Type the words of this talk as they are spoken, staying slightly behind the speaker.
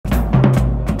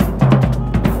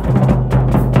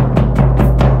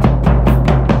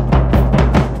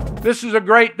This is a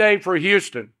great day for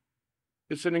Houston.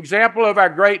 It's an example of our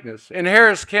greatness in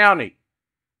Harris County.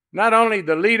 Not only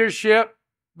the leadership,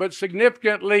 but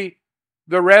significantly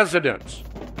the residents.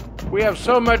 We have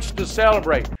so much to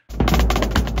celebrate.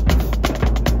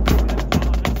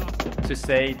 To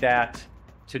say that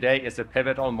today is a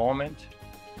pivotal moment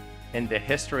in the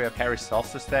history of Harris Health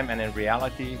System and in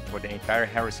reality for the entire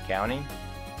Harris County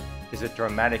is a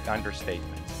dramatic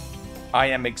understatement. I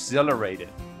am exhilarated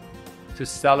to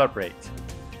celebrate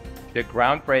the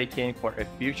groundbreaking for a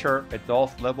future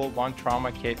adult level 1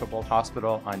 trauma capable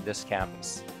hospital on this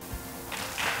campus.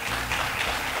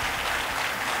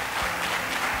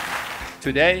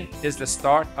 Today is the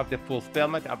start of the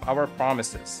fulfillment of our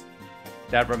promises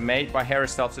that were made by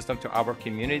Harris Health System to our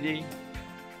community,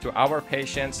 to our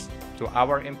patients, to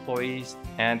our employees,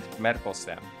 and medical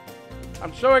staff.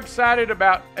 I'm so excited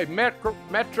about a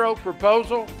metro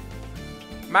proposal,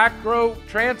 micro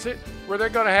transit, where they're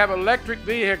going to have electric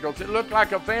vehicles that look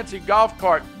like a fancy golf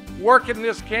cart working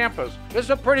this campus. This is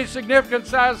a pretty significant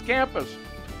sized campus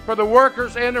for the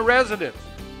workers and the residents.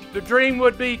 The dream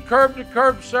would be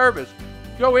curb-to-curb service.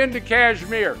 Go into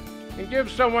Kashmir and give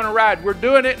someone a ride. We're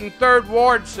doing it in 3rd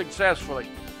Ward successfully.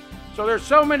 So there's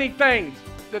so many things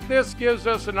that this gives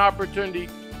us an opportunity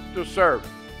to serve.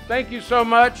 Thank you so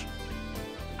much.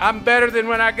 I'm better than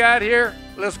when I got here.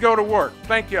 Let's go to work.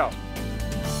 Thank y'all.